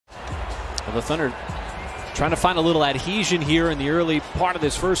Well, the Thunder trying to find a little adhesion here in the early part of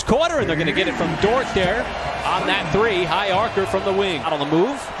this first quarter, and they're going to get it from Dort there on that three. High arcer from the wing. Out on the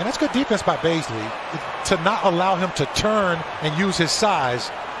move. And that's good defense by Bazley to not allow him to turn and use his size.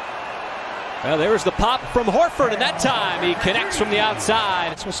 Well, there's the pop from Horford, and that time he connects from the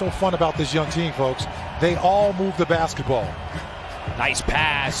outside. That's what's so fun about this young team, folks. They all move the basketball. Nice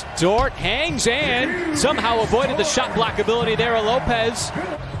pass. Dort hangs and somehow avoided the shot block ability there of Lopez.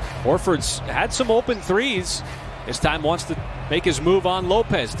 Horford's had some open threes. This time wants to make his move on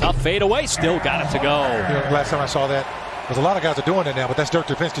Lopez. Tough fade away. Still got it to go. You know, last time I saw that, there's a lot of guys are doing it now, but that's Dirk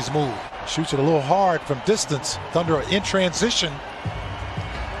Nowitzki's move. Shoots it a little hard from distance. Thunder in transition.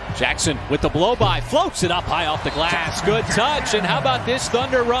 Jackson with the blow-by. Floats it up high off the glass. Good touch. And how about this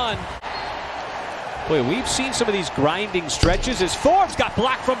Thunder run? Boy, we've seen some of these grinding stretches as Forbes got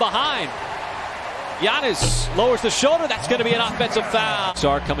blocked from behind. Giannis lowers the shoulder. That's going to be an offensive foul.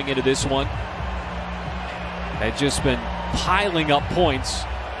 Sar coming into this one. They've just been piling up points.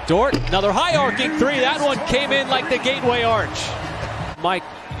 Dort, another high arcing three. That one came in like the gateway arch. Mike,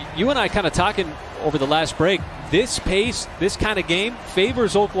 you and I kind of talking over the last break. This pace, this kind of game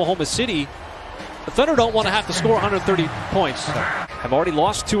favors Oklahoma City. The Thunder don't want to have to score 130 points. Have already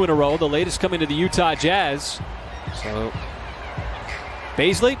lost 2 in a row. The latest coming to the Utah Jazz. So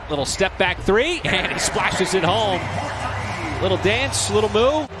Bazley, little step back three, and he splashes it home. Little dance, little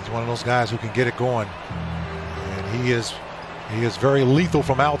move. He's one of those guys who can get it going. And he is very lethal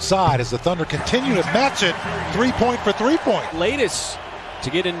from outside as the Thunder continue to match it 3-point for 3-point. Latest to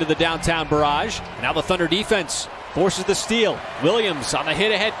get into the downtown barrage. Now the Thunder defense forces the steal. Williams on the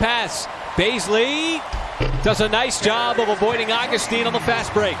hit-ahead pass. Bazley does a nice job of avoiding Augustine on the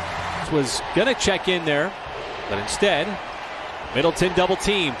fast break. Was gonna check in there, but instead Middleton double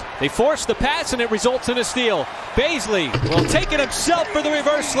teamed. They force the pass and it results in a steal. Bazley will take it himself for the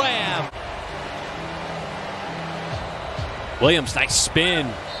reverse slam. Williams, nice spin.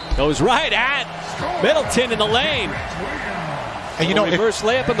 Goes right at Middleton in the lane. And you know, reverse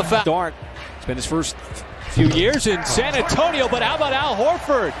layup in the foul. Dart. It's been his first few years in San Antonio, but how about Al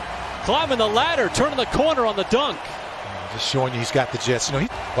Horford? Climbing the ladder, turning the corner on the dunk. Just showing you he's got the Jets. You know,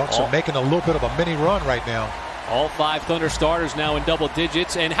 Bucks are making a little bit of a mini run right now. All 5 Thunder starters now in double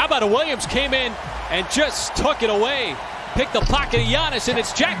digits. And how about a Williams came in and just took it away. Picked the pocket of Giannis, and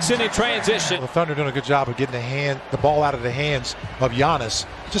it's Jackson in transition. The Thunder doing a good job of getting the ball out of the hands of Giannis.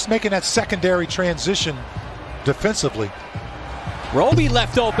 Just making that secondary transition defensively. Roby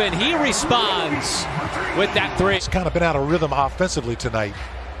left open. He responds with that three. He's kind of been out of rhythm offensively tonight.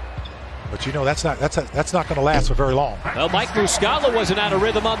 But you know, that's not going to last for very long. Well, Mike Muscala wasn't out of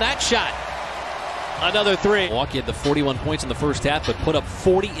rhythm on that shot. Another three. Milwaukee had the 41 points in the first half, but put up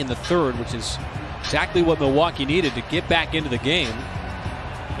 40 in the third, which is exactly what Milwaukee needed to get back into the game.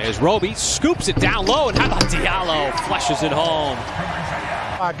 As Roby scoops it down low, and how about Diallo flushes it home.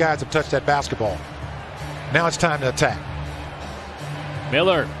 5 guys have touched that basketball. Now it's time to attack.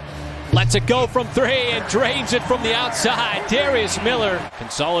 Miller lets it go from 3 and drains it from the outside. Darius Miller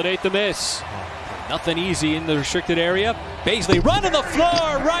consolidate the miss. Nothing easy in the restricted area. Bazley running the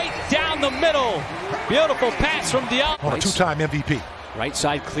floor right down the middle. Beautiful pass from Diallo. On a 2-time MVP. Right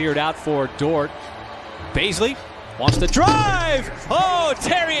side cleared out for Dort. Bazley wants to drive. Oh,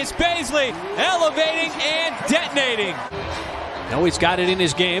 Darius Bazley elevating and detonating. Now he's got it in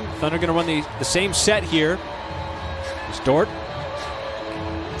his game. Thunder going to run the same set here. It's Dort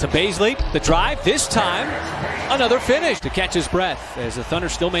to Bazley, the drive, this time another finish to catch his breath as the Thunder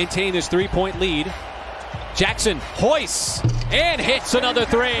still maintain this 3-point lead. Jackson hoists and hits another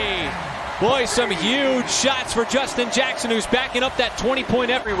three. Boy, some huge shots for Justin Jackson, who's backing up that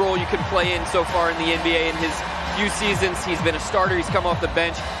 20-point every role you can play in so far in the NBA. In his few seasons, he's been a starter, he's come off the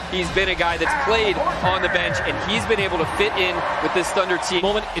bench, he's been a guy that's played on the bench, and he's been able to fit in with this Thunder team.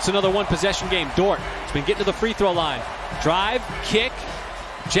 Moment, it's another one-possession game. Dort has been getting to the free throw line. Drive, kick,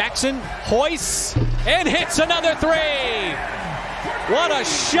 Jackson hoists and hits another three. What a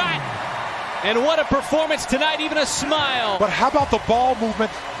shot and what a performance tonight, even a smile. But how about the ball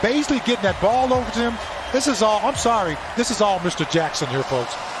movement? Bazley getting that ball over to him. This is all, I'm sorry, this is all Mr. Jackson here,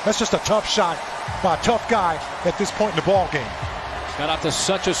 folks. That's just a tough shot by a tough guy at this point in the ball game. Got off to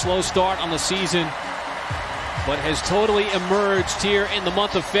such a slow start on the season, but has totally emerged here in the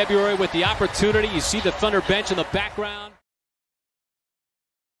month of February with the opportunity. You see the Thunder bench in the background.